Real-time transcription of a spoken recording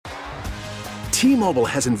T-Mobile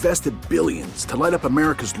has invested billions to light up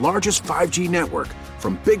America's largest 5G network,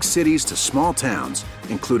 from big cities to small towns,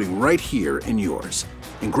 including right here in yours.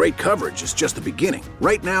 And great coverage is just the beginning.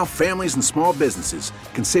 Right now, families and small businesses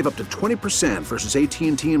can save up to 20% versus AT&T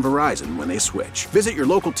and Verizon when they switch. Visit your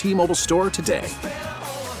local T-Mobile store today.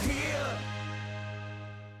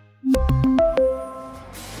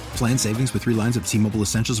 Plan savings with 3 lines of T-Mobile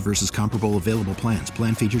Essentials versus comparable available plans.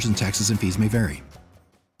 Plan features and taxes and fees may vary.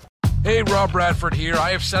 Hey, Rob Bradford here. I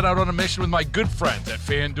have set out on a mission with my good friends at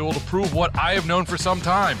FanDuel to prove what I have known for some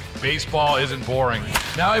time. Baseball isn't boring.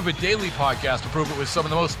 Now I have a daily podcast to prove it with some of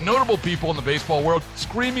the most notable people in the baseball world,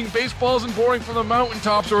 screaming baseball isn't boring from the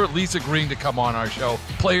mountaintops, or at least agreeing to come on our show.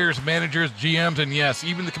 Players, managers, GMs, and yes,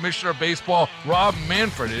 even the commissioner of baseball, Rob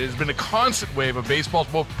Manfred. It has been a constant wave of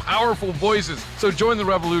baseball's most powerful voices. So join the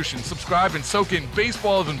revolution. Subscribe and soak in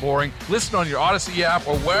Baseball Isn't Boring. Listen on your Odyssey app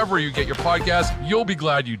or wherever you get your podcast. You'll be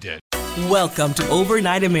glad you did. Welcome to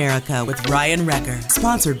Overnight America with Ryan Recker,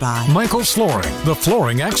 sponsored by Michael's Flooring, the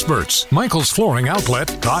flooring experts.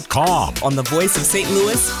 MichaelsFlooringOutlet.com. On the voice of St.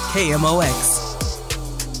 Louis, KMOX.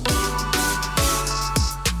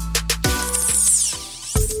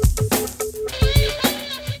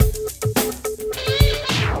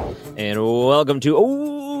 And welcome to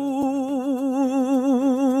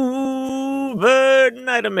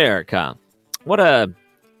Overnight America. What a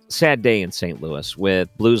sad day in St. Louis, with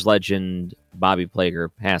Blues legend Bobby Plager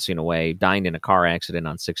passing away, dying in a car accident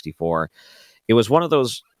on 64. It was one of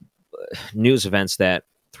those news events that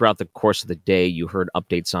throughout the course of the day you heard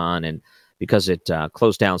updates on, and because it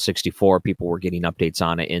closed down 64, people were getting updates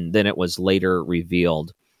on it, and then it was later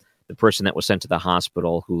revealed the person that was sent to the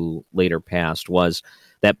hospital who later passed was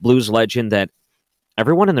that Blues legend that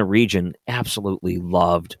everyone in the region absolutely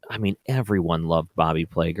loved. I mean, everyone loved Bobby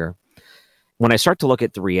Plager. When I start to look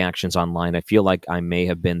at the reactions online, I feel like I may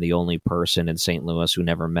have been the only person in St. Louis who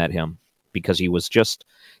never met him, because he was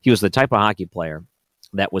the type of hockey player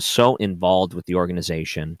that was so involved with the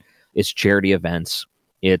organization, its charity events,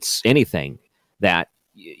 it's anything that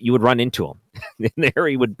you would run into him. And there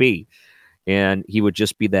he would be. And he would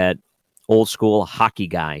just be that old school hockey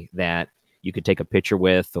guy that you could take a picture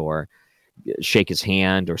with or shake his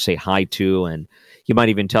hand or say hi to, and he might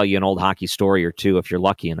even tell you an old hockey story or two if you're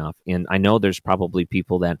lucky enough. And I know there's probably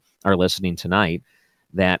people that are listening tonight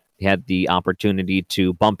that had the opportunity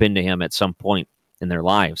to bump into him at some point in their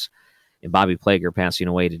lives. And Bobby Plager passing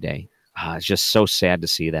away today. It's just so sad to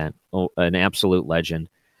see that. Oh, an absolute legend.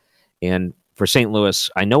 And for St. Louis,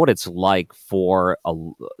 I know what it's like for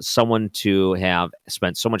someone to have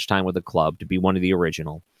spent so much time with the club, to be one of the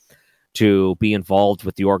original, to be involved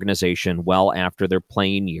with the organization well after their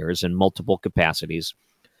playing years in multiple capacities,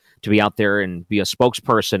 to be out there and be a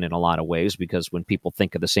spokesperson in a lot of ways, because when people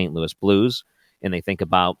think of the St. Louis Blues and they think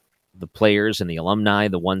about the players and the alumni,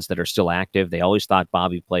 the ones that are still active, they always thought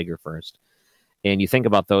Bobby Plager first. And you think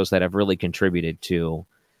about those that have really contributed to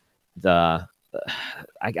the,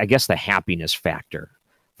 I guess, the happiness factor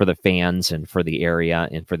for the fans and for the area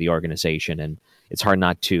and for the organization. And it's hard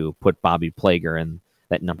not to put Bobby Plager in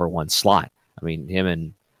that number one slot. I mean, him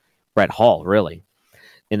and Brett Hull, really.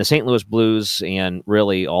 In the St. Louis Blues, and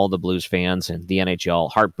really all the Blues fans and the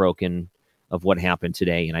NHL, heartbroken of what happened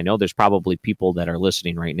today. And I know there's probably people that are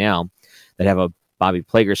listening right now that have a Bobby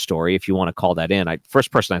Plager story, if you want to call that in.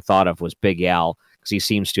 First person I thought of was Big Al, because he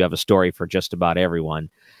seems to have a story for just about everyone.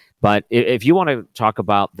 But if you want to talk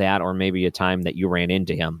about that, or maybe a time that you ran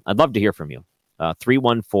into him, I'd love to hear from you.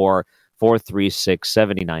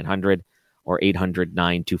 314-436-7900. or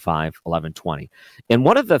 800-925-1120. And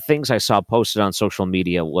one of the things I saw posted on social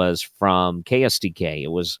media was from KSDK. It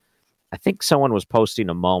was, I think someone was posting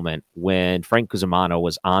a moment when Frank Cusimano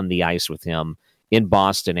was on the ice with him in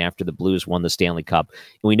Boston after the Blues won the Stanley Cup.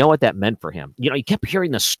 And we know what that meant for him. You know, you kept hearing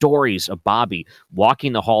the stories of Bobby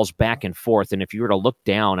walking the halls back and forth. And if you were to look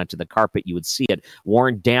down onto the carpet, you would see it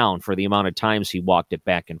worn down for the amount of times he walked it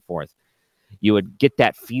back and forth. You would get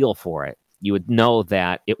that feel for it. You would know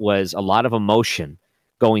that it was a lot of emotion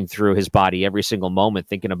going through his body every single moment,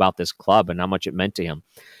 thinking about this club and how much it meant to him.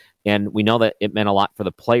 And we know that it meant a lot for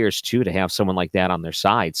the players, too, to have someone like that on their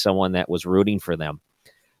side, someone that was rooting for them,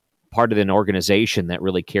 part of an organization that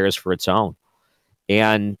really cares for its own.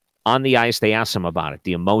 And on the ice, they asked him about it,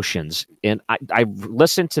 the emotions. And I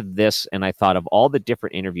listened to this, and I thought of all the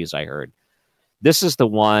different interviews I heard. This is the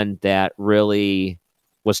one that really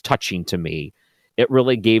was touching to me. It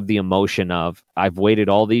really gave the emotion of, I've waited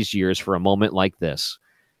all these years for a moment like this.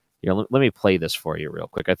 Here, let me play this for you real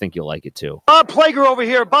quick. I think you'll like it too. Bob Plager over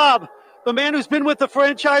here. Bob, the man who's been with the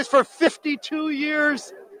franchise for 52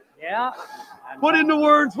 years. Yeah, Put into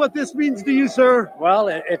words what this means to you, sir. Well,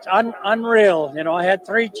 it's unreal. You know, I had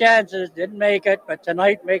 3 chances, didn't make it, but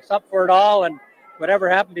tonight makes up for it all. And whatever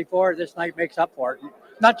happened before, this night makes up for it.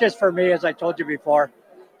 Not just for me, as I told you before,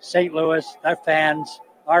 St. Louis, their fans,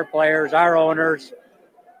 our players, our owners.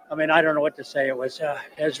 I mean, I don't know what to say. It was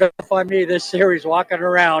very fun me this series walking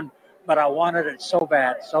around, but I wanted it so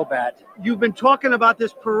bad, so bad. You've been talking about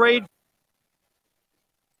this parade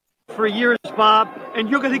for years, Bob, and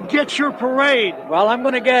you're going to get your parade. Well, I'm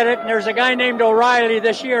going to get it, and there's a guy named O'Reilly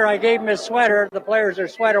this year. I gave him his sweater, the players' their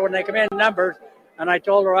sweater when they come in numbers, and I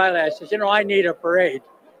told O'Reilly, I said, you know, I need a parade.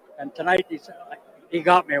 And tonight he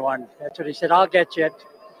got me one. That's what he said, I'll get you it.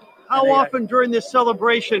 How often during this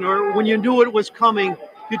celebration, or when you knew it was coming,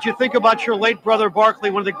 did you think about your late brother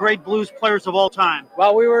Barkley, one of the great blues players of all time?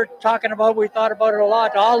 Well, we thought about it a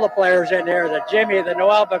lot, all the players in there, the Jimmy, the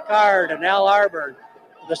Noel Picard, and Al Arbor,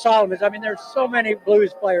 the Solomons. I mean, there's so many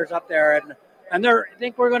blues players up there, and I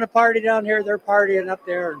think we're going to party down here. They're partying up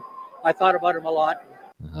there, and I thought about them a lot.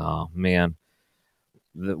 Oh, man.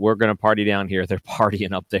 We're going to party down here. They're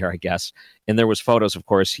partying up there, I guess. And there was photos, of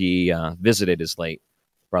course. He visited his late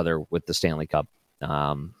brother with the Stanley Cup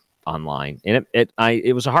online. And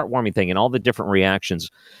it was a heartwarming thing, and all the different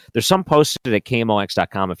reactions. There's some posted at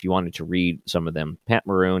KMOX.com if you wanted to read some of them. Pat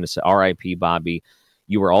Maroon, it's R.I.P. Bobby.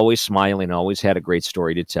 You were always smiling, always had a great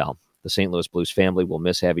story to tell. The St. Louis Blues family will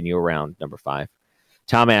miss having you around, number 5.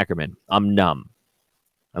 Tom Ackerman, I'm numb.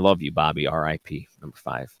 I love you, Bobby, R.I.P., number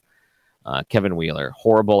 5. Kevin Wheeler,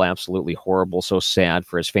 horrible, absolutely horrible, so sad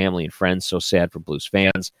for his family and friends, so sad for Blues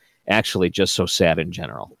fans, actually just so sad in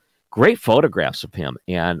general. Great photographs of him,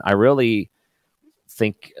 and I really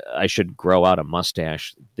think I should grow out a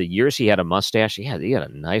mustache. The years he had a mustache, he had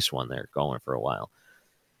a nice one there going for a while.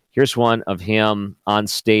 Here's one of him on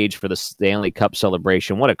stage for the Stanley Cup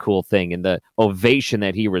celebration. What a cool thing. And the ovation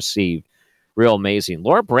that he received, real amazing.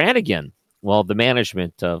 Laura Branigan, well, the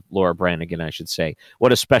management of Laura Branigan, I should say.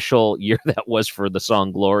 What a special year that was for the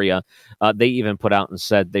song Gloria. They even put out and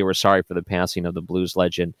said they were sorry for the passing of the blues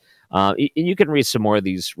legend. And you can read some more of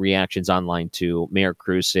these reactions online, too. Mayor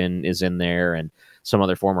Cruson is in there and some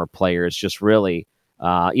other former players. Just really,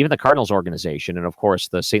 even the Cardinals organization. And, of course,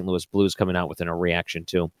 the St. Louis Blues coming out with a reaction,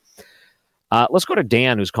 too. Let's go to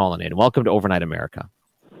Dan, who's calling in. Welcome to Overnight America.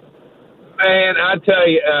 Man, I tell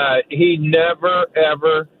you, he never,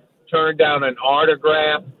 ever turned down an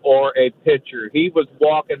autograph or a picture. He was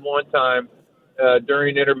walking one time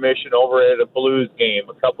during intermission over at a Blues game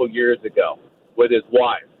a couple years ago with his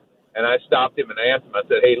wife. And I stopped him and asked him, I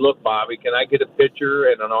said, hey, look, Bobby, can I get a picture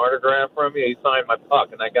and an autograph from you? He signed my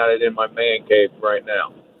puck, and I got it in my man cave right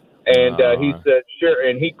now. And he said, sure.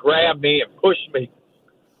 And he grabbed me and pushed me,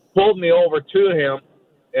 pulled me over to him,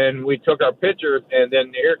 and we took our pictures. And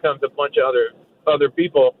then here comes a bunch of other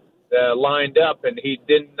people lined up, and he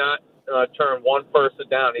did not turn one person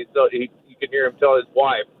down. You could hear him tell his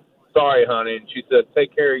wife, sorry, honey. And she said,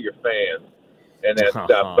 take care of your fans and that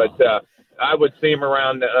stuff. But I would see him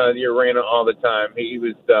around the arena all the time.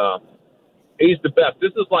 He's the best.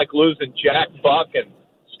 This is like losing Jack Buck and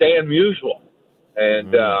Stan Musial.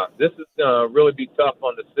 And this is going to really be tough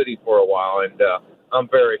on the city for a while. And I'm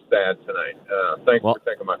very sad tonight. Thanks for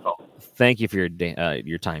taking my call. Thank you for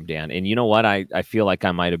your time, Dan. And you know what? I feel like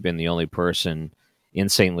I might have been the only person in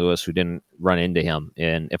St. Louis who didn't run into him.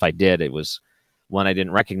 And if I did, it was one I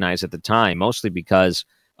didn't recognize at the time, mostly because,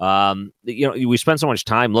 we spend so much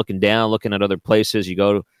time looking down, looking at other places. You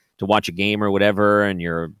go to watch a game or whatever, and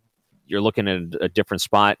you're looking at a different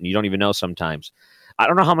spot, and you don't even know sometimes. I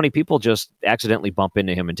don't know how many people just accidentally bump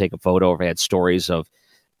into him and take a photo, or have had stories of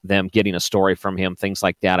them getting a story from him, things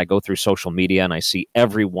like that. I go through social media, and I see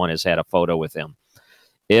everyone has had a photo with him.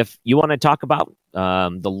 If you want to talk about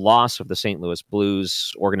the loss of the St. Louis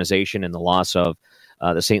Blues organization and the loss of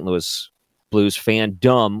the St. Louis Blues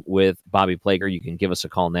fandom with Bobby Plager, you can give us a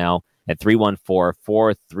call now at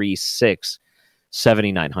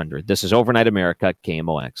 314-436-7900. This is Overnight America,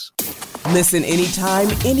 KMOX. Listen anytime,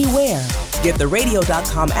 anywhere. Get the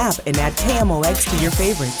radio.com app and add KMOX to your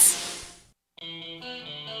favorites.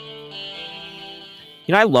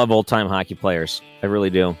 I love old-time hockey players. I really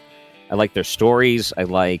do. I like their stories. I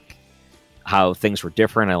like how things were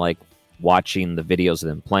different. I like watching the videos of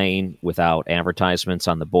them playing without advertisements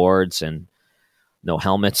on the boards and no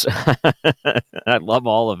helmets. I love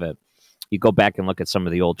all of it. You go back and look at some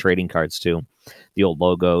of the old trading cards, too. The old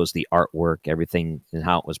logos, the artwork, everything, and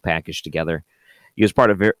how it was packaged together. He was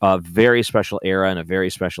part of a very special era and a very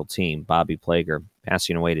special team. Bobby Plager,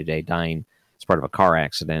 passing away today, dying as part of a car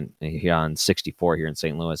accident on 64 here in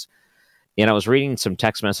St. Louis. And I was reading some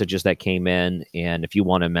text messages that came in, and if you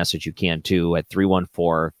want a message, you can too at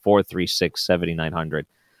 314-436-7900.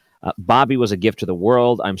 Bobby was a gift to the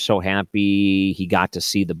world. I'm so happy he got to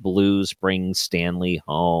see the Blues bring Stanley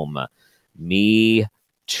home. Me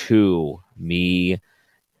too. Me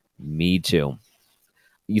too.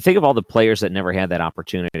 You think of all the players that never had that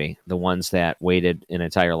opportunity, the ones that waited an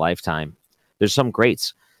entire lifetime. There's some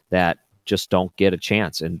greats that just don't get a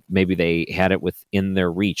chance, and maybe they had it within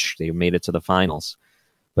their reach. They made it to the finals,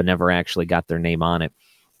 but never actually got their name on it.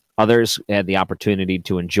 Others had the opportunity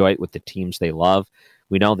to enjoy it with the teams they love.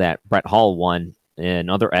 We know that Brett Hull won at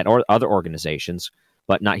other organizations,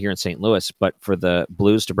 but not here in St. Louis. But for the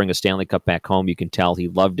Blues to bring a Stanley Cup back home, you can tell he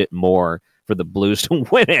loved it more for the Blues to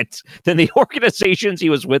win it than the organizations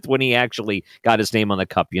he was with when he actually got his name on the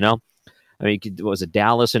cup, you know? I mean, was it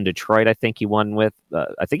Dallas and Detroit, I think he won with?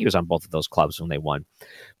 I think he was on both of those clubs when they won.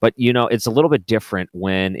 But, you know, it's a little bit different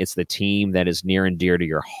when it's the team that is near and dear to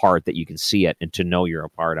your heart that you can see it and to know you're a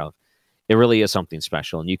part of. It really is something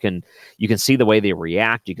special. And you can see the way they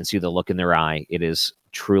react. You can see the look in their eye. It is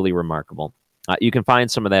truly remarkable. You can find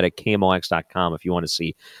some of that at KMOX.com if you want to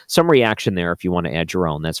see some reaction there. If you want to add your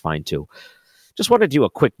own, that's fine too. Just want to do a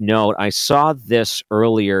quick note. I saw this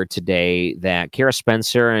earlier today that Kara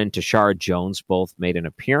Spencer and Tashara Jones both made an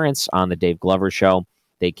appearance on the Dave Glover Show.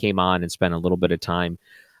 They came on and spent a little bit of time.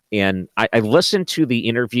 And I listened to the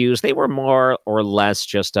interviews. They were more or less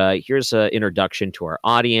just, here's an introduction to our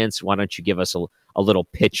audience. Why don't you give us a little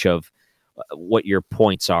pitch of what your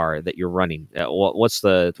points are that you're running? What's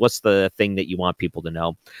the thing that you want people to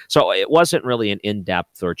know? So it wasn't really an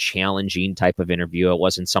in-depth or challenging type of interview. It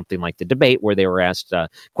wasn't something like the debate where they were asked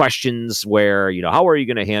questions where, you know, how are you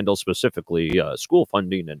going to handle specifically school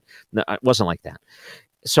funding? And no, it wasn't like that.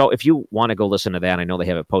 So if you want to go listen to that, I know they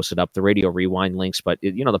have it posted up, the Radio Rewind links, but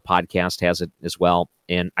you know, the podcast has it as well.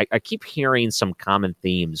 And I keep hearing some common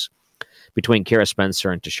themes between Kara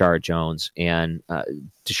Spencer and Tashara Jones. And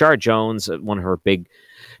Tashara Jones, one of her big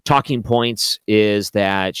talking points is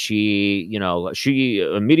that she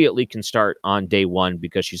immediately can start on day one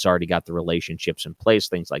because she's already got the relationships in place,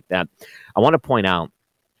 things like that. I want to point out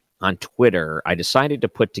on Twitter, I decided to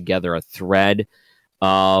put together a thread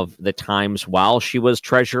of the times while she was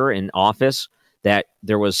treasurer in office that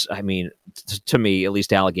there was, I mean, to me, at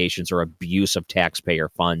least allegations or abuse of taxpayer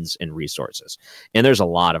funds and resources. And there's a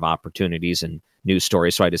lot of opportunities and news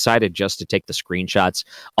stories. So I decided just to take the screenshots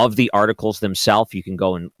of the articles themselves. You can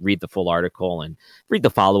go and read the full article and read the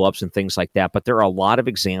follow-ups and things like that. But there are a lot of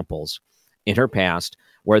examples in her past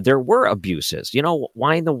where there were abuses. You know,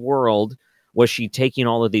 why in the world was she taking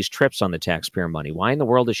all of these trips on the taxpayer money? Why in the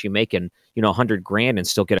world is she making, you know, $100,000 and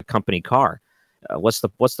still get a company car? What's the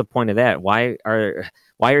point of that? Why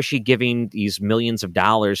are she giving these millions of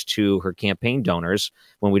dollars to her campaign donors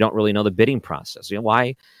when we don't really know the bidding process? You know,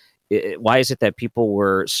 why is it that people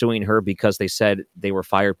were suing her because they said they were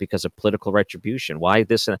fired because of political retribution? Why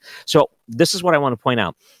this? So this is what I want to point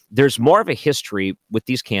out. There's more of a history with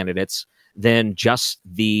these candidates than just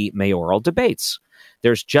the mayoral debates.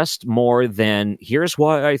 There's just more than here's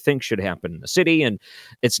what I think should happen in the city. And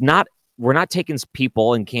we're not taking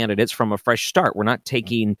people and candidates from a fresh start. We're not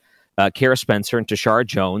taking Kara Spencer and Tashara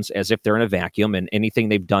Jones as if they're in a vacuum and anything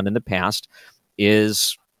they've done in the past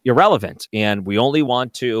is irrelevant. And we only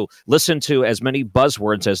want to listen to as many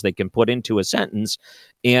buzzwords as they can put into a sentence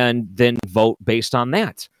and then vote based on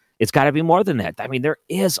that. It's got to be more than that. I mean, there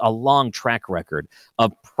is a long track record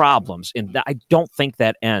of problems, and I don't think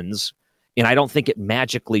that ends. And I don't think it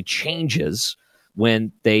magically changes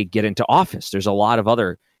when they get into office. There's a lot of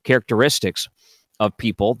other characteristics of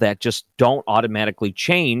people that just don't automatically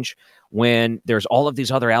change when there's all of these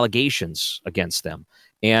other allegations against them.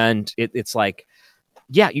 And it's like,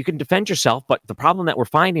 yeah, you can defend yourself, but the problem that we're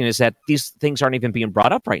finding is that these things aren't even being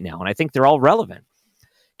brought up right now. And I think they're all relevant.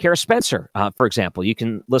 Kara Spencer, for example, you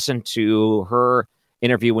can listen to her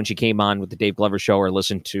interview when she came on with the Dave Glover Show or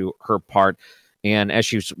listen to her part. And as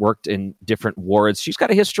she's worked in different wards, she's got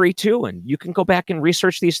a history too. And you can go back and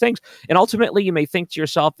research these things. And ultimately, you may think to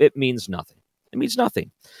yourself, it means nothing. It means nothing.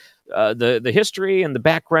 The history and the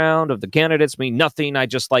background of the candidates mean nothing. I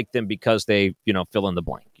just like them because they, fill in the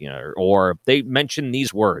blank, or they mention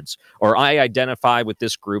these words, or I identify with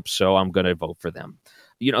this group, so I'm going to vote for them.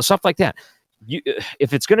 Stuff like that.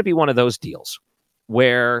 If it's going to be one of those deals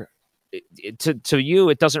where to you,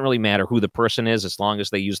 it doesn't really matter who the person is as long as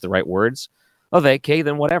they use the right words. Okay,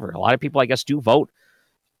 then whatever. A lot of people, I guess, do vote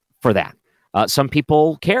for that. Some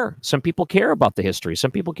people care. Some people care about the history. Some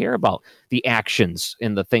people care about the actions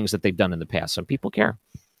and the things that they've done in the past. Some people care.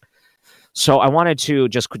 So I wanted to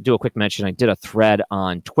just do a quick mention. I did a thread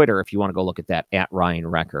on Twitter, if you want to go look at that, at Ryan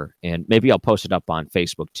Recker, and maybe I'll post it up on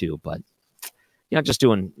Facebook too. But just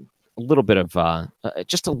doing a little bit of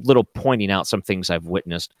just a little pointing out some things I've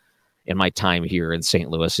witnessed in my time here in St.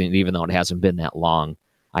 Louis, and even though it hasn't been that long,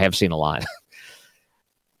 I have seen a lot.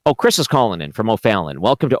 Oh, Chris is calling in from O'Fallon.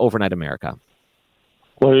 Welcome to Overnight America.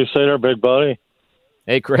 What do you say there, big buddy?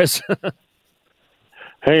 Hey, Chris.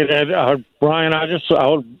 Hey, Brian, I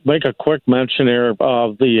would make a quick mention here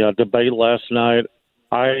of the debate last night.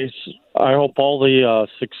 I hope all the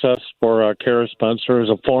success for Kara Spencer, as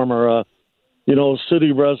a former,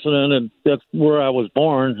 city resident, and that's where I was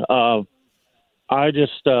born. I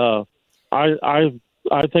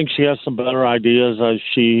think she has some better ideas.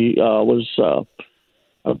 She was.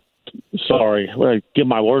 Sorry, I get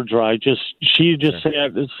my words right. She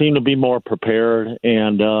seemed to be more prepared,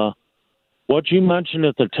 and what you mentioned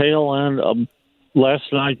at the tail end of last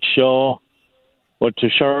night's show, what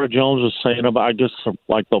Tashara Jones was saying about, I guess,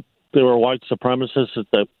 like they were white supremacists. As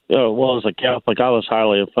a Catholic, I was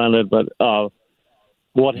highly offended. But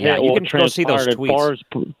you can go see those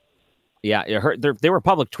tweets. They were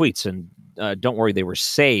public tweets, and don't worry, they were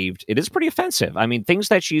saved. It is pretty offensive. I mean, things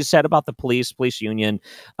that she said about the police union,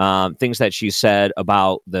 things that she said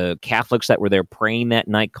about the Catholics that were there praying that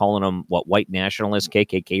night, calling them white nationalists,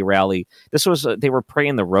 KKK rally. This was they were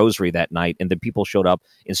praying the rosary that night, and then people showed up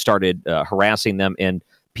and started harassing them, and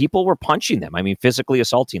people were punching them. I mean, physically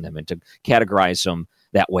assaulting them, and to categorize them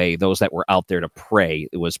that way, those that were out there to pray,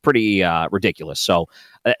 it was pretty ridiculous. So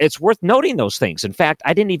it's worth noting those things. In fact,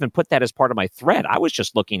 I didn't even put that as part of my thread. I was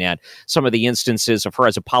just looking at some of the instances of her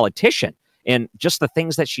as a politician and just the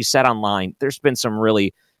things that she said online. There's been some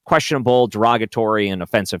really questionable, derogatory, and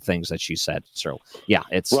offensive things that she said. So yeah,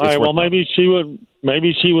 it's right. Well, maybe she was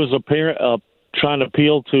trying to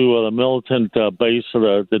appeal to the militant base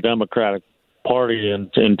of the Democratic Party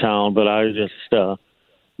in town, but I just.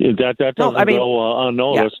 That doesn't go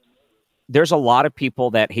unnoticed. Yeah. There's a lot of people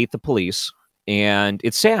that hate the police, and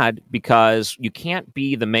it's sad because you can't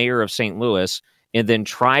be the mayor of St. Louis and then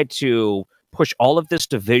try to push all of this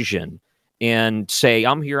division and say,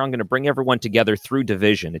 I'm here, I'm going to bring everyone together through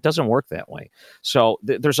division. It doesn't work that way. So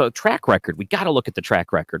there's a track record. We got to look at the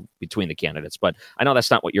track record between the candidates, but I know that's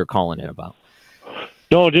not what you're calling it about.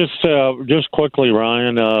 No, just quickly,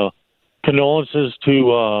 Ryan, condolences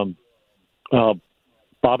to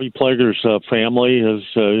Bobby Plager's family, his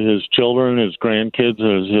children, his grandkids,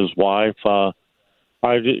 his wife.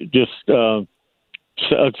 It's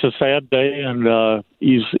a sad day, and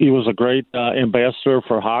he was a great ambassador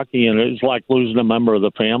for hockey, and it's like losing a member of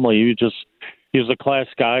the family. He was a class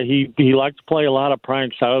guy. He liked to play a lot of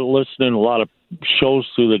pranks. I was listening to a lot of shows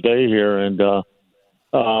through the day here, and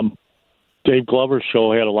Dave Glover's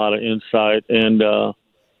show had a lot of insight, and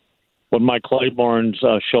what Mike Claiborne's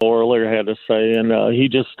show earlier had to say, and he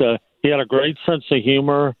had a great sense of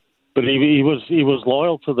humor, but he was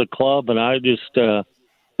loyal to the club, and I just the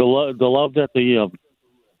love that the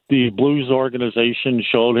Blues organization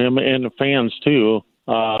showed him, and the fans too.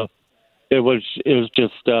 It was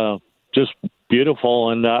just beautiful,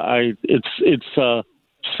 and it's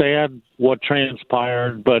sad what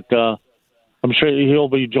transpired, but I'm sure he'll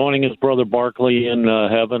be joining his brother Barkley in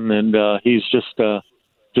heaven, and he's just an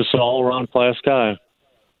all-around class guy.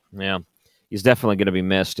 Yeah, he's definitely going to be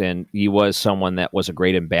missed, and he was someone that was a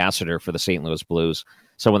great ambassador for the St. Louis Blues,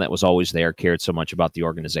 someone that was always there, cared so much about the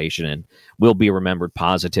organization, and will be remembered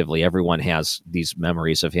positively. Everyone has these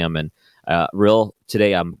memories of him, and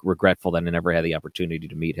today I'm regretful that I never had the opportunity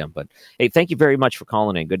to meet him. But, hey, thank you very much for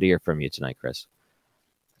calling in. Good to hear from you tonight, Chris.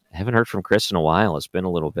 I haven't heard from Chris in a while. It's been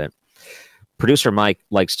a little bit. Producer Mike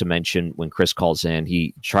likes to mention when Chris calls in,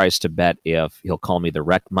 he tries to bet if he'll call me the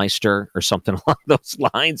Wreckmeister or something along those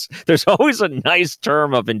lines. There's always a nice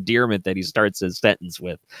term of endearment that he starts his sentence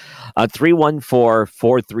with.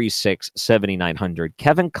 314-436-7900.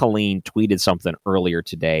 Kevin Killeen tweeted something earlier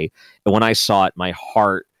today, and when I saw it, my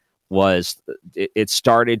heart it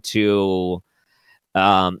started to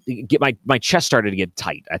get my chest started to get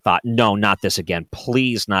tight. I thought, no, not this again.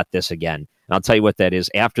 Please, not this again. And I'll tell you what that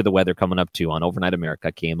is after the weather coming up too on Overnight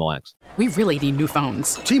America, KMOX. We really need new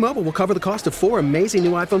phones. T-Mobile will cover the cost of 4 amazing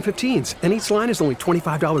new iPhone 15s, and each line is only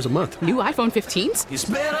 $25 a month. New iPhone 15s? It's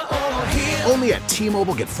better over here. Only at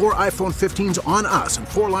T-Mobile, get 4 iPhone 15s on us and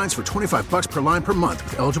 4 lines for $25 per line per month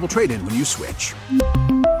with eligible trade-in when you switch.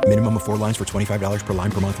 Minimum of 4 lines for $25 per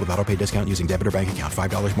line per month with autopay discount using debit or bank account.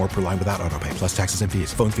 $5 more per line without autopay, plus taxes and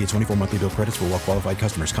fees. Phone fee at 24 monthly bill credits for well-qualified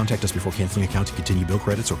customers. Contact us before canceling account to continue bill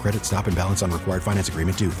credits or credit stop and balance on required finance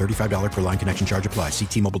agreement due. $35 per line connection charge applies. See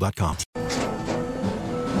T-Mobile.com.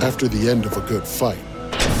 After the end of a good fight,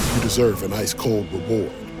 you deserve an ice-cold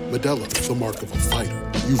reward. Modelo, the mark of a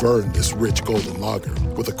fighter. You've earned this rich golden lager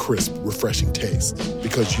with a crisp, refreshing taste.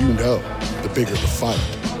 Because you know, the bigger the fight,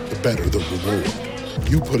 the better the reward.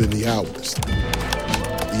 You put in the hours,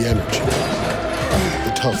 the energy,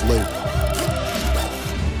 the tough labor.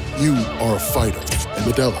 You are a fighter, and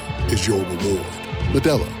Modelo is your reward.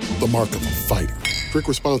 Modelo, the mark of a fighter. Drink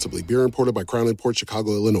responsibly. Beer imported by Crown Imports,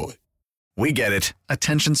 Chicago, Illinois. We get it.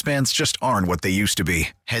 Attention spans just aren't what they used to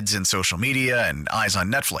be. Heads in social media and eyes on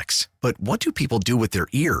Netflix. But what do people do with their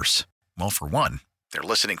ears? Well, for one, they're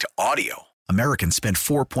listening to audio. Americans spend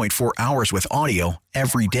 4.4 hours with audio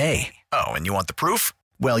every day. Oh, and you want the proof?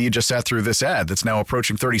 Well, you just sat through this ad that's now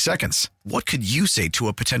approaching 30 seconds. What could you say to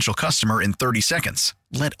a potential customer in 30 seconds?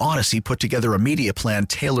 Let Odyssey put together a media plan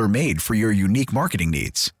tailor-made for your unique marketing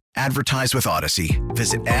needs. Advertise with Odyssey.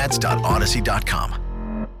 Visit ads.odyssey.com.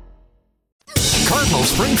 Cardinal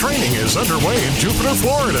spring training is underway in Jupiter,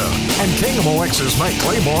 Florida, and KMOX's Mike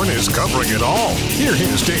Claiborne is covering it all. Hear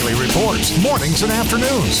his daily reports, mornings and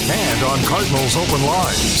afternoons, and on Cardinals Open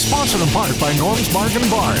Line. Sponsored in part by Norm's Bargain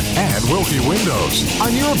Barn and Wilkie Windows.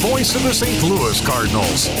 On your voice in the St. Louis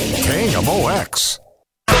Cardinals, KMOX.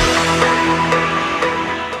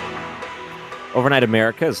 Overnight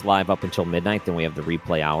America is live up until midnight. Then we have the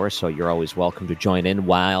replay hour, so you're always welcome to join in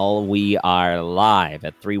while we are live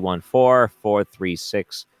at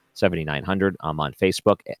 314-436-7900. I'm on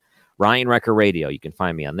Facebook. Ryan Wrecker Radio. You can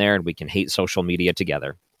find me on there, and we can hate social media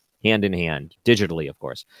together, hand in hand, digitally, of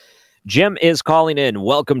course. Jim is calling in.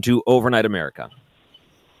 Welcome to Overnight America.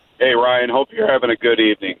 Hey, Ryan. Hope you're having a good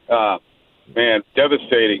evening. Man,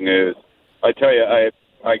 devastating news. I tell you,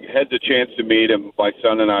 I had the chance to meet him. My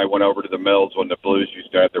son and I went over to the Mills when the Blues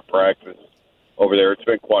used to have their practice over there. It's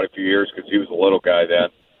been quite a few years because he was a little guy then.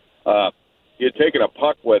 He had taken a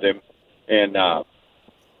puck with him, and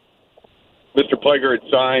Mr. Plager had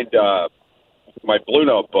signed my Blue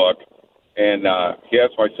Note book, and he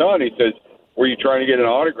asked my son, he says, were you trying to get an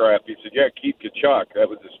autograph? He said, yeah, Keith Tkachuk. That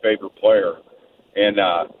was his favorite player. And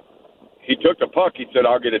he took the puck. He said,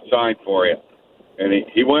 I'll get it signed for you. And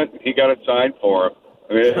he went, he got it signed for him.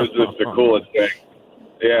 I mean, it was just the coolest thing.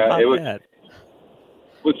 Yeah, it was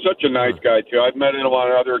such a nice guy, too. I've met him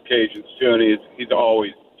on other occasions, too, and he was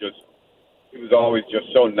always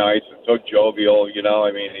just so nice and so jovial, you know.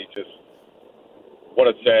 I mean, what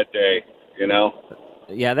a sad day, you know.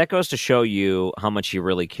 Yeah, that goes to show you how much he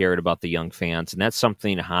really cared about the young fans, and that's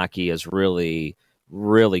something hockey is really,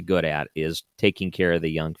 really good at, is taking care of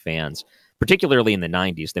the young fans. Particularly in the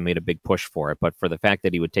 90s, they made a big push for it. But for the fact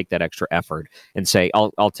that he would take that extra effort and say,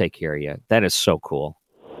 I'll take care of you, that is so cool.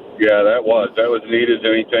 Yeah, that was neat as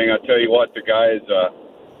anything. I tell you what, the guy is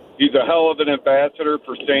he's a hell of an ambassador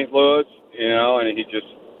for St. Louis, you know, and it's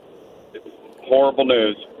horrible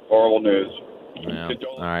news. Yeah.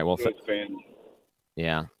 All right, well,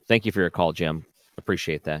 yeah, thank you for your call, Jim.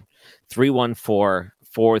 Appreciate that.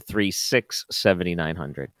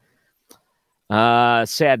 314-436-7900.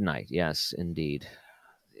 Sad night. Yes, indeed.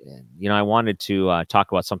 You know, I wanted to talk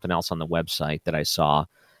about something else on the website that I saw.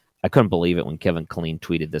 I couldn't believe it when Kevin Killeen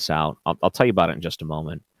tweeted this out. I'll tell you about it in just a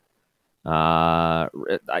moment. I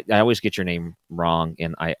always get your name wrong,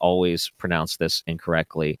 and I always pronounce this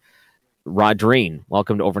incorrectly. Rodrine,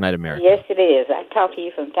 welcome to Overnight America. Yes, it is. I talk to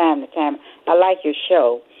you from time to time. I like your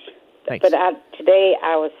show. Thanks. But today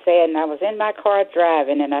I was sad, and I was in my car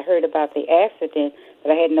driving, and I heard about the accident,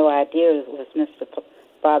 but I had no idea it was Mr.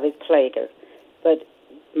 Bobby Plager. But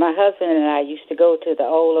my husband and I used to go to the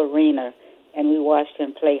old arena, and we watched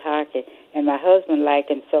him play hockey. And my husband liked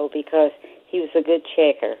him so because he was a good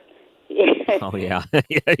checker. Oh, yeah.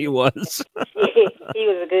 Yeah, he was. he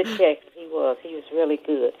was a good checker. He was. He was really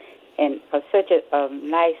good. And such a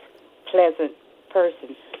nice, pleasant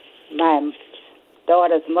person. My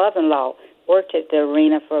daughter's mother-in-law worked at the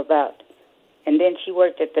arena and then she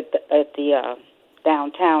worked at the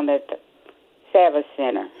downtown at the Savage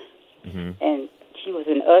Center. Mm-hmm. And she was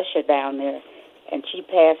an usher down there, and she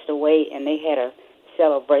passed away, and they had a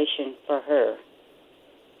celebration for her.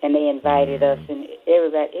 And they invited us and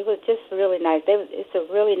everybody. It was just really nice. It's a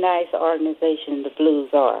really nice organization, the Blues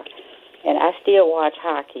are. And I still watch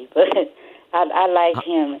hockey, but I liked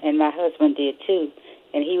him, and my husband did too.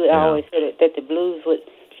 And he would always say that the Blues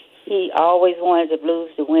he always wanted the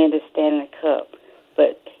Blues to win the Stanley Cup.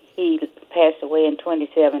 But he passed away in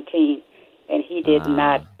 2017, and he did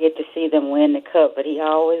not get to see them win the Cup. But he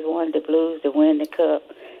always wanted the Blues to win the Cup.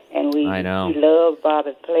 And we loved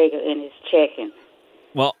Bobby Plager and his checking.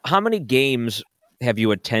 Well, how many games have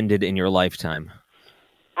you attended in your lifetime?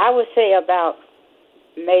 I would say about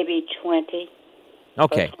maybe 20.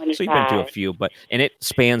 Okay, so you've been to a few, and it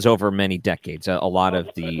spans over many decades, a lot of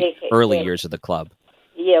the early years of the club.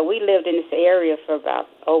 Yeah, we lived in this area for about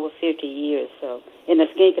over 50 years, so in the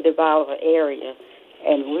Skinker-DeBolivar area,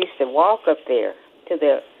 and we used to walk up there to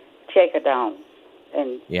the Checker Dome.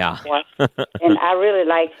 And and I really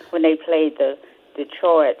liked when they played the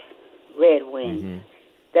Detroit Red Wings. Mm-hmm.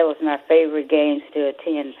 That was my favorite games to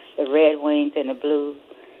attend, the Red Wings and the Blues,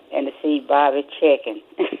 and to see Bobby checking.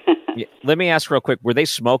 Yeah. Let me ask real quick, were they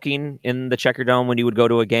smoking in the Checker Dome when you would go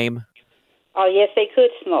to a game? Oh, yes, they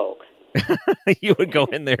could smoke. You would go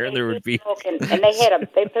in there and there would be... And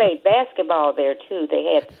they played basketball there, too. They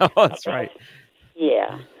had... Oh, that's right.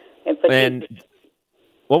 Yeah. And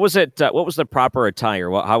what was it? What was the proper attire?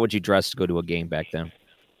 How would you dress to go to a game back then?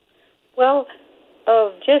 Well,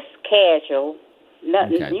 just casual.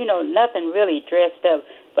 Nothing, nothing really dressed up.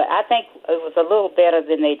 But I think it was a little better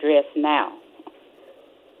than they dress now.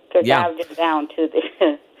 Because I've been down to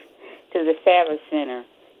the Savage Center.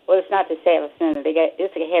 Well, it's not the Savage Center.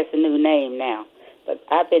 This has a new name now. But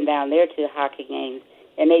I've been down there to the hockey games,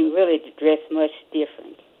 and they really dress much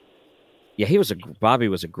different. Yeah, Bobby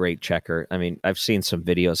was a great checker. I mean, I've seen some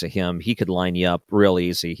videos of him. He could line you up real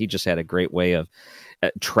easy. He just had a great way of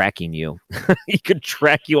tracking you. He could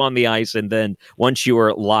track you on the ice, and then once you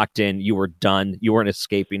were locked in, you were done. You weren't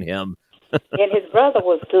escaping him. And his brother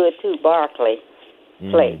was good, too, Barkley.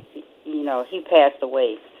 Played. He passed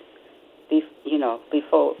away,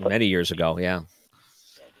 before. Many years ago, yeah.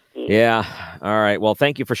 Yeah. All right. Well,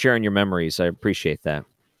 thank you for sharing your memories. I appreciate that.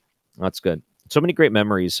 That's good. So many great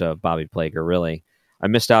memories of Bobby Plager, really. I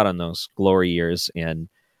missed out on those glory years, and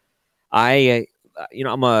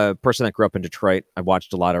I'm a person that grew up in Detroit. I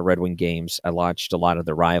watched a lot of Red Wing games. I watched a lot of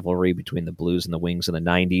the rivalry between the Blues and the Wings in the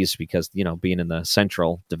 90s because, being in the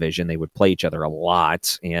Central Division, they would play each other a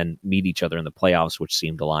lot and meet each other in the playoffs, which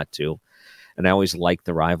seemed a lot too. And I always liked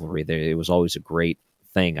the rivalry. It was always a great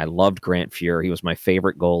thing. I loved Grant Fuhr. He was my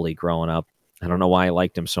favorite goalie growing up. I don't know why I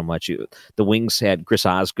liked him so much. The Wings had Chris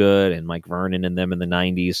Osgood and Mike Vernon in them in the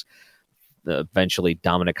 90s. Eventually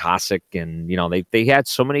Dominic Hasek, and they had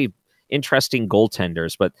so many interesting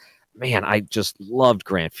goaltenders. But man, I just loved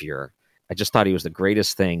Grant Fuhr. I just thought he was the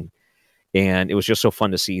greatest thing, and it was just so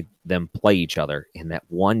fun to see them play each other. In that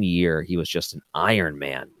 1 year, he was just an Iron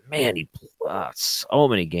Man. Man, he played so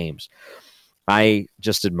many games. I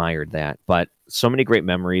just admired that. But so many great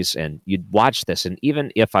memories, and you'd watch this, and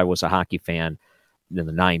even if I was a hockey fan in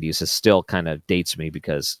the 90s, it still kind of dates me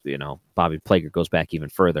because, Bobby Plager goes back even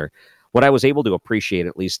further. What I was able to appreciate,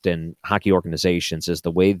 at least in hockey organizations, is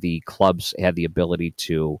the way the clubs had the ability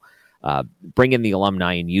to bring in the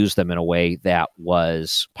alumni and use them in a way that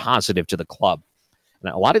was positive to the club.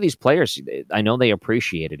 And a lot of these players, I know they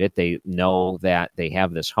appreciated it. They know that they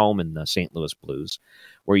have this home in the St. Louis Blues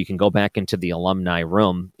where you can go back into the alumni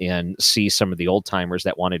room and see some of the old timers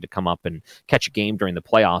that wanted to come up and catch a game during the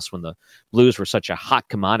playoffs when the Blues were such a hot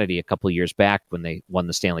commodity a couple of years back when they won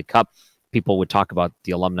the Stanley Cup. People would talk about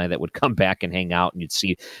the alumni that would come back and hang out, and you'd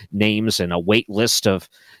see names and a wait list of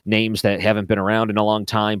names that haven't been around in a long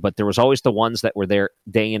time, but there was always the ones that were there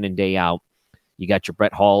day in and day out. You got your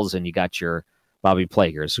Brett Hulls and you got your Bobby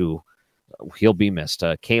Plagers, who he'll be missed.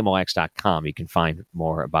 KMOX.com, you can find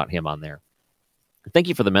more about him on there. Thank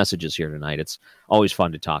you for the messages here tonight. It's always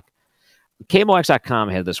fun to talk. KMOX.com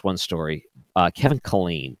had this one story. Kevin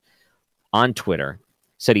Killeen on Twitter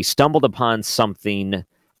said he stumbled upon something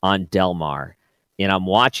on Del Mar, and I'm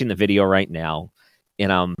watching the video right now,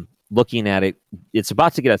 and I'm looking at it. It's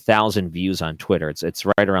about to get 1,000 views on Twitter. It's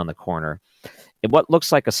right around the corner. In what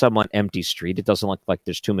looks like a somewhat empty street. It doesn't look like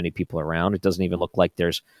there's too many people around. It doesn't even look like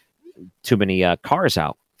there's too many cars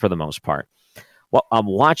out for the most part. What I'm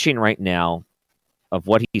watching right now of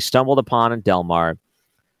what he stumbled upon in Del Mar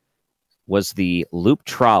was the Loop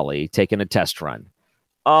Trolley taking a test run.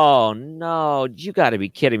 Oh, no, you got to be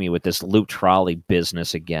kidding me with this Loop Trolley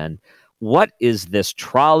business again. What is this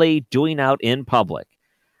trolley doing out in public?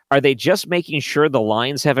 Are they just making sure the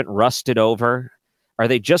lines haven't rusted over? Are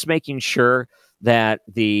they just making sure that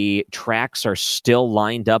the tracks are still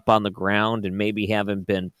lined up on the ground and maybe haven't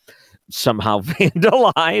been somehow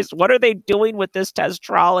vandalized? What are they doing with this test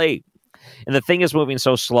trolley? And the thing is moving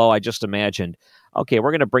so slow, I just imagined, okay,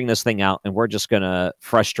 we're going to bring this thing out and we're just going to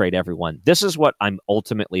frustrate everyone. This is what I'm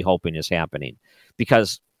ultimately hoping is happening,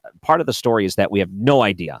 because part of the story is that we have no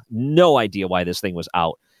idea why this thing was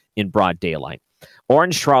out in broad daylight.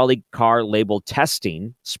 Orange trolley car labeled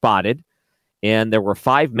testing spotted, and there were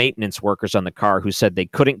 5 maintenance workers on the car who said they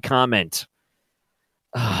couldn't comment.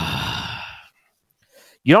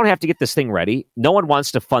 You don't have to get this thing ready. No one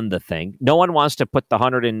wants to fund the thing. No one wants to put the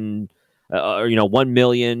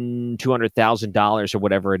 $1,200,000 or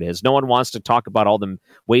whatever it is. No one wants to talk about all the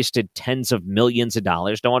wasted tens of millions of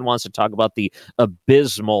dollars. No one wants to talk about the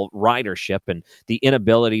abysmal ridership and the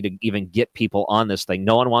inability to even get people on this thing.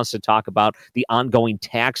 No one wants to talk about the ongoing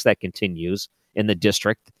tax that continues in the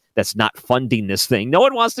district that's not funding this thing. No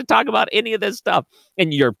one wants to talk about any of this stuff.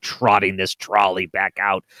 And you're trotting this trolley back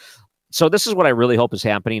out. So this is what I really hope is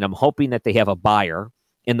happening. I'm hoping that they have a buyer.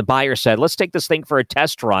 And the buyer said, let's take this thing for a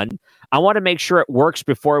test run. I want to make sure it works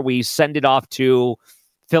before we send it off to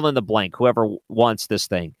fill in the blank, whoever wants this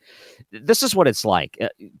thing. This is what it's like.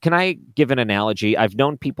 Can I give an analogy? I've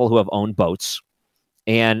known people who have owned boats,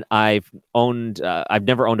 and I've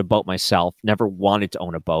never owned a boat myself, never wanted to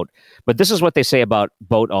own a boat. But this is what they say about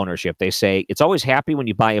boat ownership. They say it's always happy when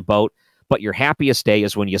you buy a boat, but your happiest day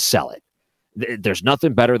is when you sell it. There's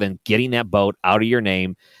nothing better than getting that boat out of your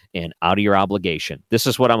name and out of your obligation. This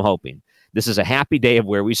is what I'm hoping. This is a happy day of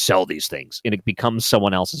where we sell these things and it becomes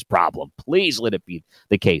someone else's problem. Please let it be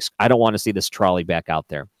the case. I don't want to see this trolley back out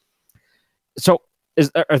there. So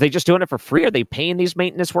are they just doing it for free? Are they paying these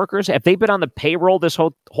maintenance workers? Have they been on the payroll this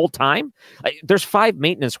whole time? There's 5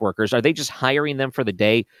 maintenance workers. Are they just hiring them for the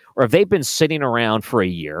day? Or have they been sitting around for a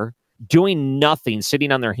year doing nothing,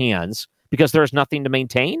 sitting on their hands because there's nothing to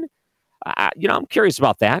maintain? I'm curious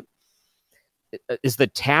about that. Is the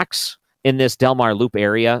tax in this Del Mar Loop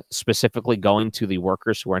area specifically going to the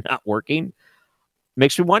workers who are not working?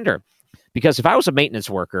 Makes me wonder. Because if I was a maintenance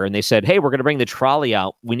worker and they said, hey, we're going to bring the trolley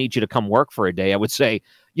out, we need you to come work for a day, I would say,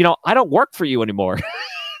 I don't work for you anymore.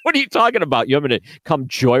 What are you talking about? You want me to come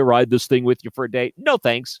joyride this thing with you for a day? No,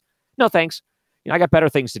 thanks. No, thanks. I got better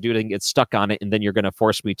things to do than get stuck on it, and then you're going to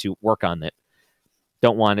force me to work on it.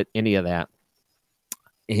 Don't want any of that.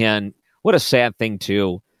 And what a sad thing,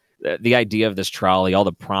 too. The idea of this trolley, all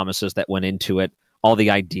the promises that went into it, all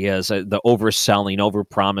the ideas, the overselling,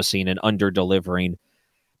 overpromising, and under-delivering.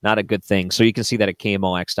 Not a good thing. So you can see that at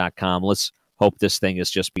KMOX.com. Let's hope this thing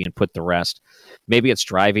is just being put to rest. Maybe it's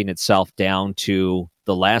driving itself down to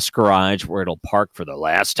the last garage where it'll park for the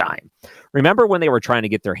last time. Remember when they were trying to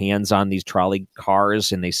get their hands on these trolley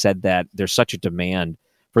cars and they said that there's such a demand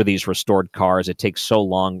for these restored cars. It takes so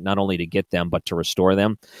long not only to get them, but to restore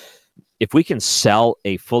them. If we can sell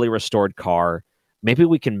a fully restored car, maybe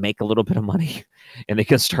we can make a little bit of money and they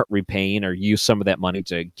can start repaying or use some of that money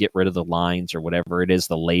to get rid of the lines or whatever it is,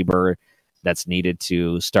 the labor that's needed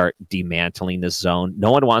to start demantling this zone.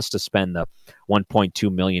 No one wants to spend the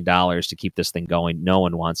 $1.2 million to keep this thing going. No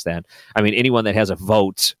one wants that. I mean, anyone that has a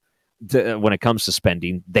vote when it comes to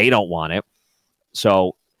spending, they don't want it.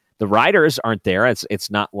 So the riders aren't there.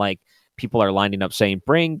 It's not like people are lining up saying,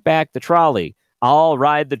 bring back the trolley. I'll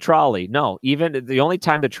ride the trolley. No, even the only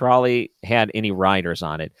time the trolley had any riders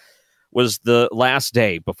on it was the last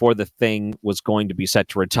day before the thing was going to be set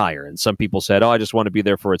to retire. And some people said, I just want to be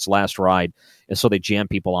there for its last ride. And so they jammed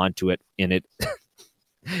people onto it, and it,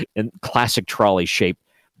 in classic trolley shape,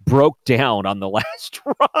 broke down on the last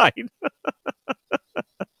ride.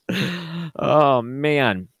 Oh,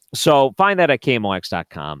 man. So find that at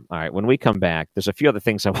KMOX.com. All right, when we come back, there's a few other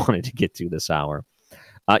things I wanted to get to this hour.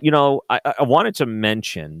 I wanted to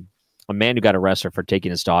mention a man who got arrested for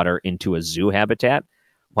taking his daughter into a zoo habitat.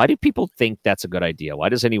 Why do people think that's a good idea? Why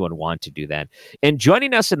does anyone want to do that? And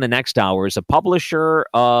joining us in the next hour is a publisher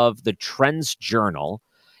of the Trends Journal,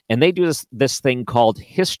 and they do this thing called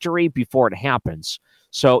History Before It Happens.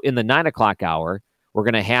 So in the 9 o'clock hour, we're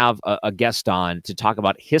going to have a guest on to talk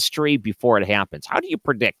about history before it happens. How do you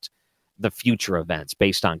predict the future events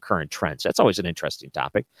based on current trends? That's always an interesting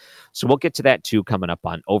topic. So we'll get to that too coming up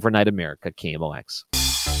on Overnight America, KMOX.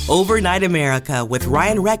 Overnight America with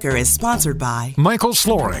Ryan Recker is sponsored by Michael's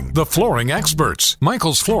Flooring, the flooring experts.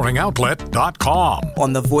 MichaelsFlooringOutlet.com.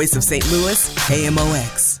 On the voice of St. Louis,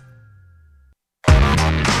 KMOX.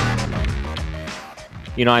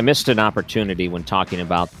 I missed an opportunity when talking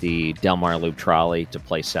about the Del Mar Loop trolley to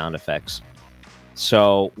play sound effects.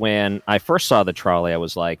 So when I first saw the trolley, I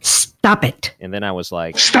was like, stop it. And then I was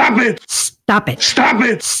like, stop it. Stop it. Stop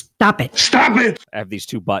it. Stop it. Stop it. I have these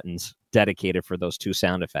 2 buttons dedicated for those 2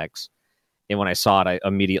 sound effects. And when I saw it, I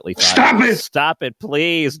immediately thought, stop it. Stop it,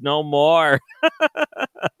 please. No more.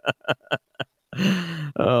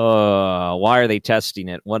 Oh, why are they testing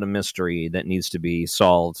it? What a mystery that needs to be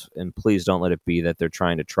solved. And please don't let it be that they're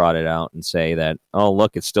trying to trot it out and say that, oh,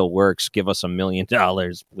 look, it still works. Give us $1 million,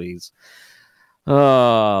 please.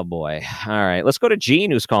 Oh, boy. All right. Let's go to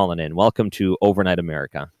Jean, who's calling in. Welcome to Overnight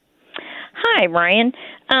America. Hi, Ryan.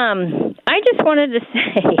 I just wanted to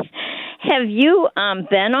say, have you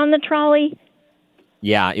been on the trolley?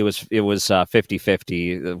 Yeah, it was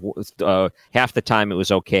 50-50. Half the time it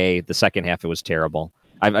was okay. The second half it was terrible.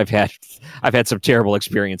 I've had some terrible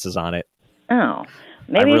experiences on it. Oh,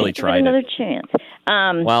 maybe I really give tried it another it. chance.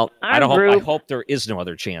 Well, I group, hope there is no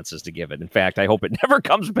other chances to give it. In fact, I hope it never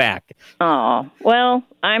comes back. Oh, well,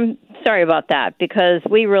 I'm sorry about that because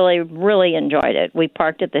we really, really enjoyed it. We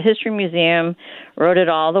parked at the History Museum, rode it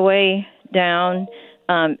all the way down,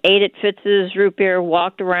 ate at Fitz's root beer,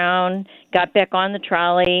 walked around, got back on the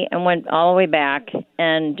trolley, and went all the way back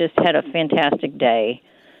and just had a fantastic day.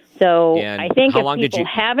 So And I think how if long did people you-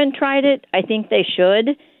 haven't tried it, I think they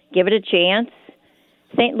should give it a chance.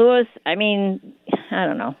 St. Louis, I mean, I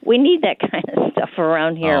don't know. We need that kind of stuff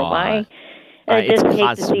around here. Oh, Why? It's just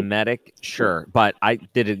hate to see- cosmetic, sure, but I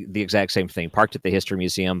did the exact same thing. Parked at the History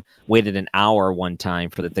Museum, waited an hour one time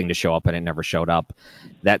for the thing to show up, and it never showed up.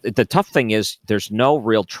 The tough thing is there's no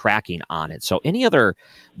real tracking on it. So any other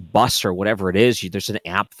bus or whatever it is, there's an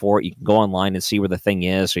app for it. You can go online and see where the thing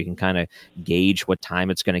is, so you can kind of gauge what time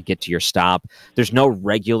it's going to get to your stop. There's no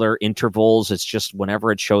regular intervals. It's just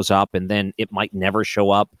whenever it shows up, and then it might never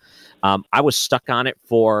show up. I was stuck on it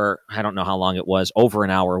for, I don't know how long it was, over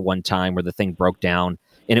an hour one time where the thing broke down.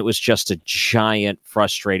 And it was just a giant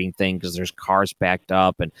frustrating thing because there's cars backed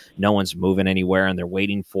up and no one's moving anywhere and they're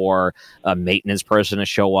waiting for a maintenance person to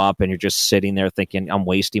show up. And you're just sitting there thinking, I'm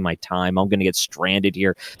wasting my time. I'm going to get stranded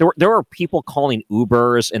here. There were people calling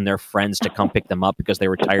Ubers and their friends to come pick them up because they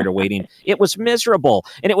were tired of waiting. It was miserable.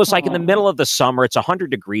 And it was like in the middle of the summer. It's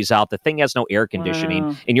 100 degrees out. The thing has no air conditioning.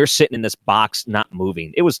 Wow. And you're sitting in this box not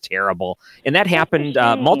moving. It was terrible. And that happened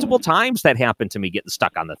multiple times. That happened to me getting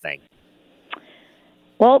stuck on the thing.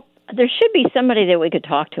 Well, there should be somebody that we could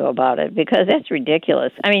talk to about it because that's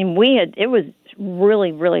ridiculous. I mean, it was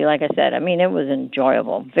really, really, like I said, I mean, it was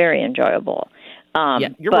enjoyable, very enjoyable. Yeah,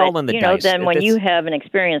 you're but, rolling the dice. Then when It's- you have an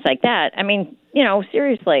experience like that, I mean,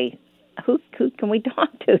 seriously, who can we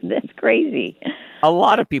talk to? That's crazy. A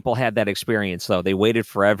lot of people had that experience, though. They waited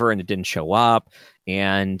forever and it didn't show up.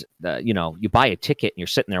 And, you buy a ticket and you're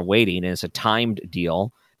sitting there waiting and it's a timed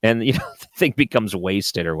deal. And, the thing becomes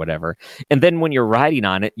wasted or whatever. And then when you're riding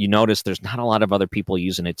on it, you notice there's not a lot of other people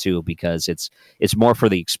using it, too, because it's more for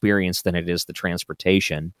the experience than it is the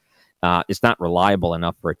transportation. It's not reliable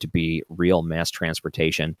enough for it to be real mass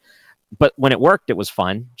transportation. But when it worked, it was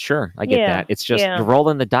fun. Sure, I get that. It's just you're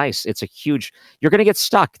rolling the dice. It's you're going to get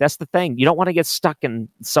stuck. That's the thing. You don't want to get stuck in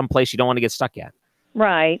some place you don't want to get stuck at.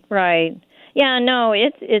 Right. Yeah, no,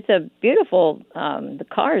 it's a beautiful, the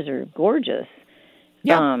cars are gorgeous.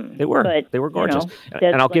 Yeah, they were. But, they were gorgeous. that's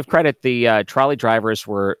And I'll like- give credit. The trolley drivers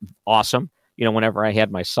were awesome. Whenever I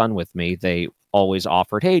had my son with me, they always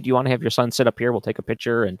offered, hey, do you want to have your son sit up here? We'll take a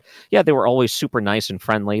picture. And yeah, they were always super nice and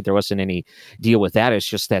friendly. There wasn't any deal with that. It's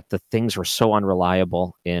just that the things were so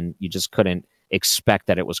unreliable and you just couldn't expect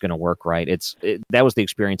that it was going to work right. That was the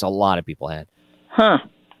experience a lot of people had. Huh.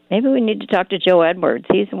 Maybe we need to talk to Joe Edwards.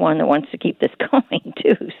 He's the one that wants to keep this going,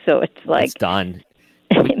 too. So it's like... It's done.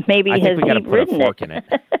 Maybe I think we got to he put a ridden fork it? in it.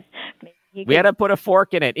 We had to put a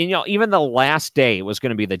fork in it. And, even the last day, it was going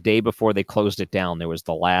to be the day before they closed it down. There was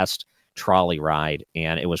the last trolley ride,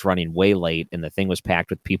 and it was running way late, and the thing was packed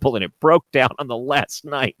with people, and it broke down on the last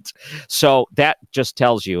night. So that just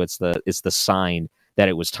tells you it's the sign that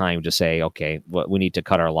it was time to say, okay, we need to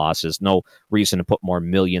cut our losses. No reason to put more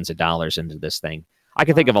millions of dollars into this thing. I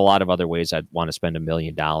can think of a lot of other ways I'd want to spend $1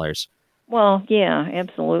 million. Well, yeah,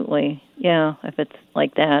 absolutely. Yeah, if it's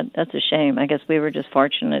like that, that's a shame. I guess we were just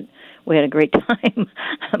fortunate. We had a great time.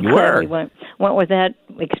 I'm You glad were. We went with that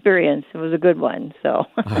experience. It was a good one. So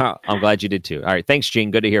I'm glad you did too. All right. Thanks, Gene.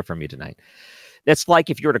 Good to hear from you tonight. That's like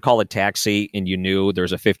if you were to call a taxi and you knew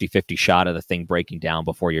there's a 50-50 shot of the thing breaking down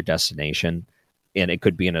before your destination. And it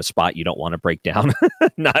could be in a spot you don't want to break down,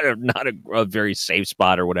 not a very safe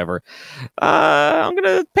spot or whatever. I'm going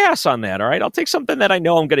to pass on that. All right. I'll take something that I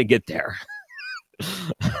know I'm going to get there.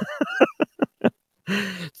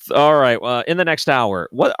 All right. In the next hour,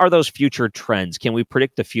 what are those future trends? Can we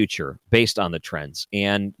predict the future based on the trends?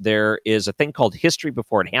 And there is a thing called History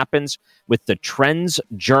Before It Happens with the Trends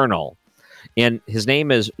Journal. And his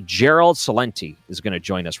name is Gerald Celente is going to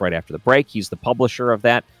join us right after the break. He's the publisher of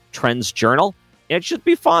that Trends Journal. It should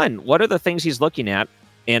be fun. What are the things he's looking at,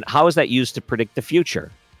 and how is that used to predict the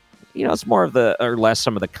future? It's more of or less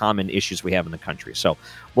some of the common issues we have in the country. So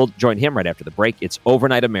we'll join him right after the break. It's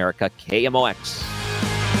Overnight America, KMOX.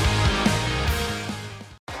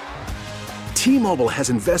 T-Mobile has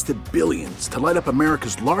invested billions to light up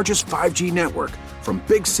America's largest 5G network, from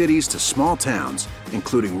big cities to small towns,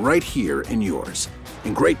 including right here in yours.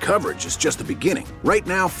 And great coverage is just the beginning. Right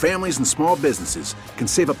now, families and small businesses can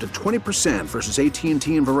save up to 20% versus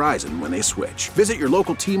AT&T and Verizon when they switch. Visit your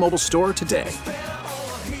local T-Mobile store today.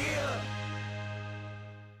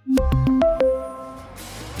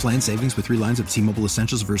 Plan savings with 3 lines of T-Mobile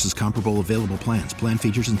Essentials versus comparable available plans. Plan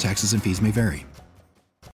features and taxes and fees may vary.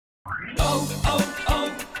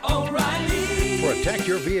 O'Reilly. Protect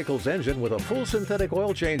your vehicle's engine with a full synthetic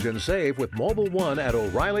oil change and save with Mobil 1 at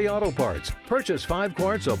O'Reilly Auto Parts. Purchase 5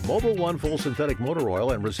 quarts of Mobil 1 full synthetic motor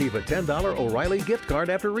oil and receive a $10 O'Reilly gift card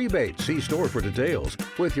after rebate. See store for details.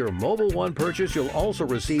 With your Mobil 1 purchase, you'll also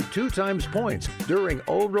receive 2 times points during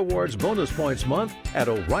O Rewards Bonus Points Month at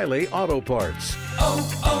O'Reilly Auto Parts.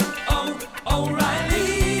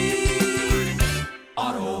 O'Reilly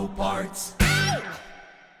Auto Parts.